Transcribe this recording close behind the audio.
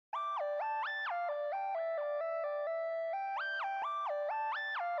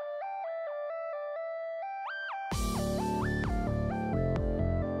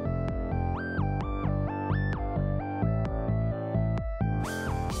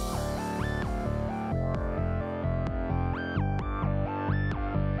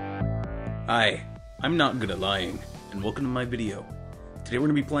Hi, I'm not good at lying, and welcome to my video. Today we're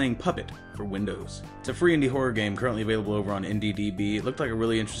going to be playing Puppet for Windows. It's a free indie horror game currently available over on IndieDB. It looked like a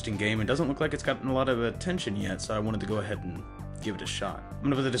really interesting game and doesn't look like it's gotten a lot of attention yet, so I wanted to go ahead and give it a shot. I'm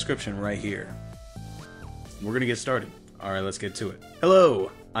going to put the description right here. We're going to get started. Alright, let's get to it.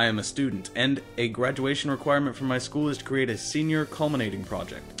 Hello! I am a student, and a graduation requirement for my school is to create a senior culminating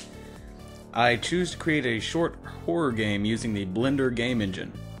project. I choose to create a short horror game using the Blender game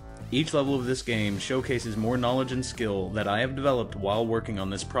engine. Each level of this game showcases more knowledge and skill that I have developed while working on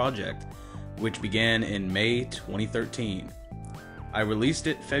this project, which began in May 2013. I released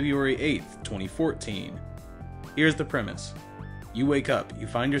it February 8th, 2014. Here's the premise. You wake up, you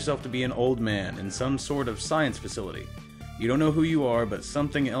find yourself to be an old man in some sort of science facility. You don't know who you are, but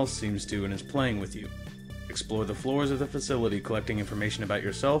something else seems to and is playing with you. Explore the floors of the facility, collecting information about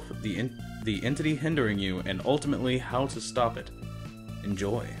yourself, the entity hindering you, and ultimately how to stop it.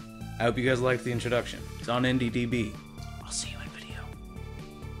 Enjoy. I hope you guys liked the introduction. It's on IndieDB. I'll see you in video.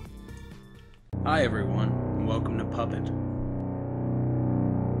 Hi everyone, and welcome to Puppet.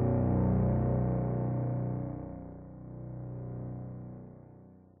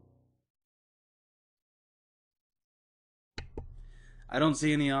 I don't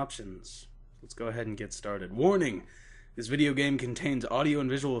see any options. Let's go ahead and get started. Warning! This video game contains audio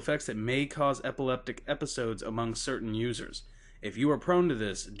and visual effects that may cause epileptic episodes among certain users. If you are prone to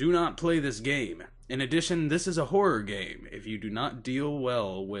this, do not play this game. In addition, this is a horror game. If you do not deal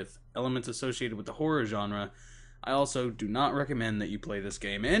well with elements associated with the horror genre, I also do not recommend that you play this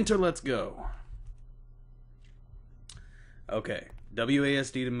game. Enter, let's go. Okay,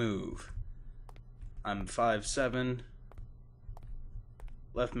 WASD to move. I'm 5'7".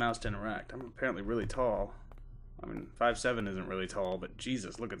 Left mouse to interact. I'm apparently really tall. I mean, 5'7" isn't really tall, but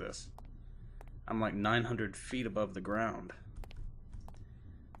Jesus, look at this. I'm like 900 feet above the ground.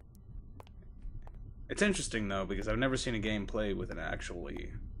 It's interesting, though, because I've never seen a game play with an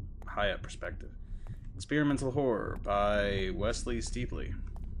actually high-up perspective. Experimental Horror by Wesley Steepley.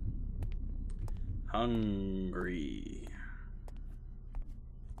 Hungry.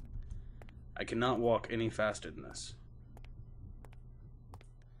 I cannot walk any faster than this.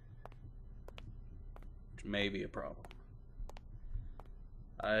 Which may be a problem.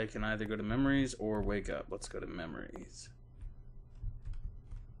 I can either go to memories or wake up. Let's go to memories.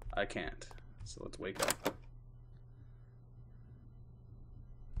 I can't. So let's wake up.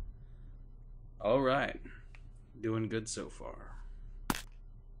 Alright. Doing good so far.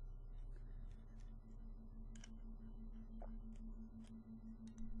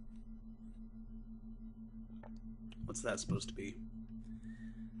 What's that supposed to be?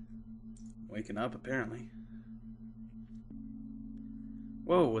 Waking up, apparently.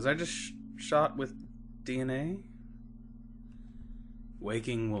 Whoa, was I just shot with DNA?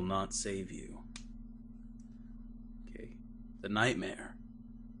 Waking will not save you. Okay. The nightmare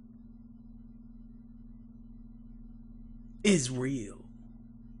is real.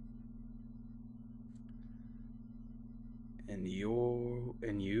 And you?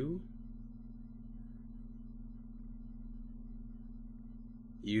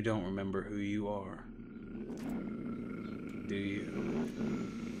 You don't remember who you are, do you?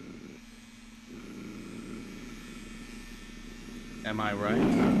 Am I right?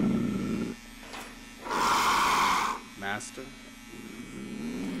 Master?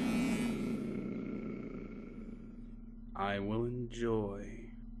 I will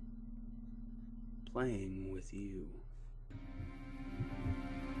enjoy playing with you.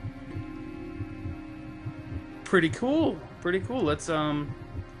 Pretty cool. Pretty cool. Let's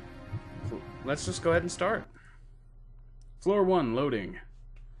just go ahead and start. Floor 1, loading.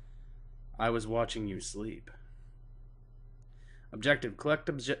 I was watching you sleep. Objective, collect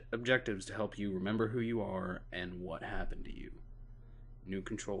objectives to help you remember who you are and what happened to you. New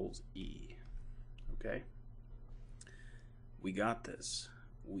controls, E. Okay. We got this.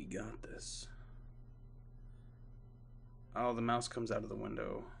 We got this. Oh, the mouse comes out of the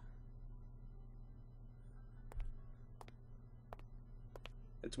window.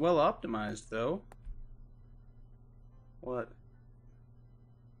 It's well optimized, though. What?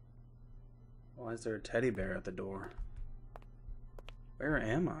 Why is there a teddy bear at the door? Where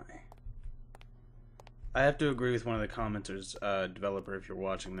am I? I have to agree with one of the commenters, developer, if you're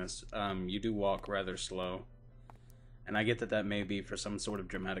watching this. You do walk rather slow. And I get that that may be for some sort of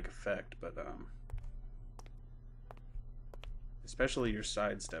dramatic effect, but, especially your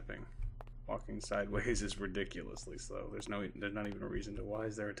sidestepping. Walking sideways is ridiculously slow. There's not even a reason to. Why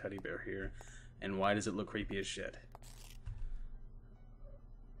is there a teddy bear here? And why does it look creepy as shit?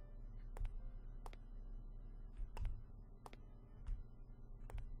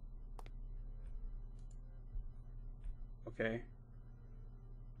 Okay.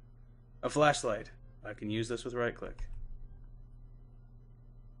 A flashlight. I can use this with right click.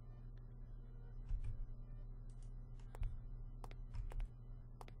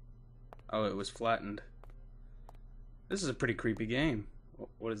 Oh, it was flattened. This is a pretty creepy game.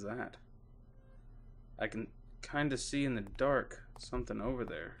 What is that? I can kind of see in the dark something over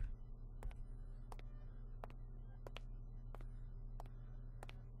there.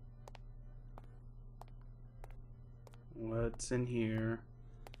 What's in here?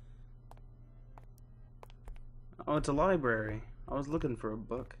 Oh, it's a library. I was looking for a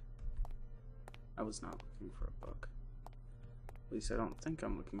book. I was not looking for a book. At least I don't think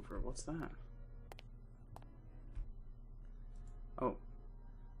I'm looking for it. What's that? Oh.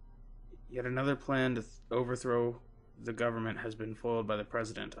 Yet another plan to overthrow the government has been foiled by the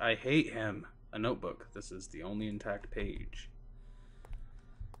president. I hate him. A notebook. This is the only intact page.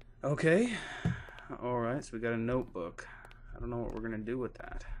 Okay. Alright, so we got a notebook. I don't know what we're gonna do with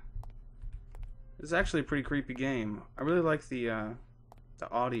that. This is actually a pretty creepy game. I really like the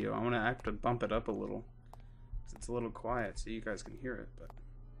audio. I'm gonna have to bump it up a little. It's a little quiet so you guys can hear it, but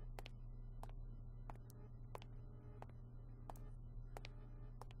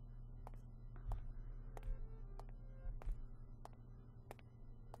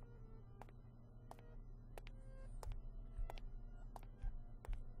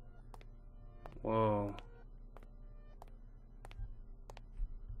whoa.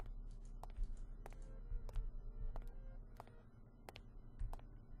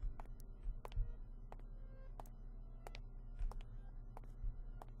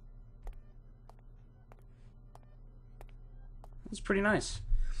 It's pretty nice.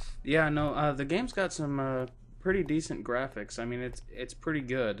 Yeah, no, the game's got some pretty decent graphics. I mean, it's pretty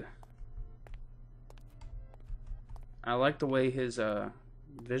good. I like the way his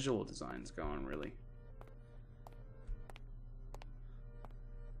visual design's going, really.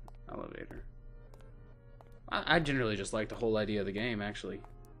 Elevator. I generally just like the whole idea of the game, actually.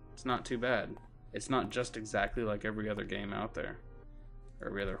 It's not too bad. It's not just exactly like every other game out there. Or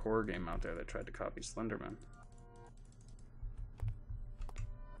every other horror game out there that tried to copy Slenderman.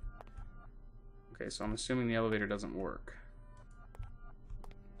 Okay, so I'm assuming the elevator doesn't work.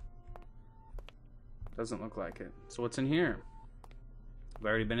 Doesn't look like it. So what's in here? Have I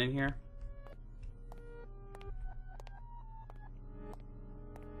already been in here?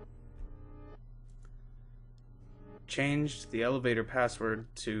 Changed the elevator password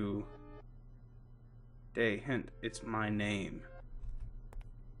to day. Hint, it's my name.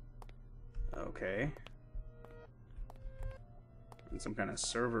 Okay. In some kind of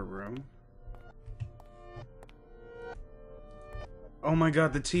server room. Oh my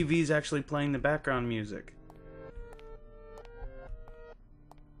god, the TV's actually playing the background music.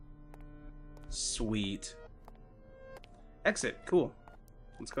 Sweet. Exit, cool.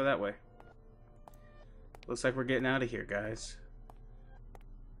 Let's go that way. Looks like we're getting out of here, guys.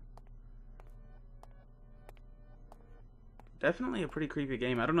 Definitely a pretty creepy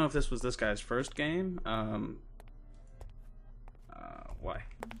game. I don't know if this was this guy's first game. Why?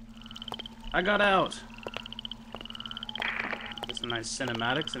 I got out! Get some nice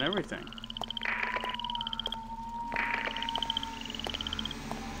cinematics and everything.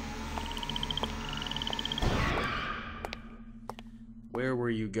 Where were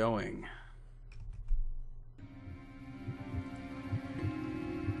you going?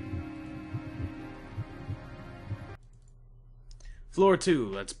 Floor 2,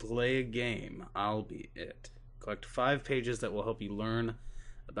 let's play a game. I'll be it. Collect 5 pages that will help you learn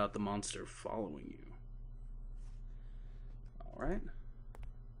about the monster following you. Alright.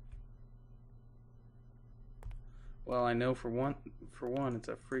 Well, I know for one, it's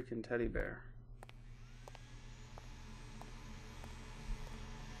a freaking teddy bear.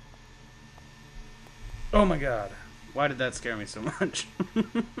 Oh my god. Why did that scare me so much?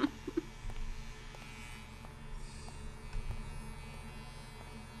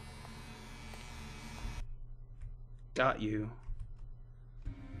 Got you.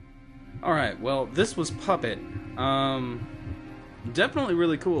 Alright, well, this was Puppet. Definitely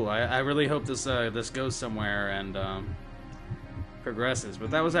really cool. I really hope this this goes somewhere and progresses.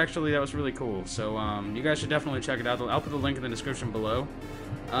 But that was really cool. So you guys should definitely check it out. I'll put the link in the description below.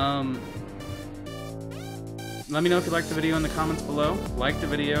 Let me know if you liked the video in the comments below. Like the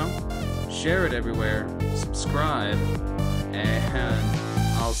video, share it everywhere, subscribe, and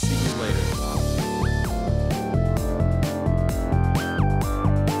I'll see you later.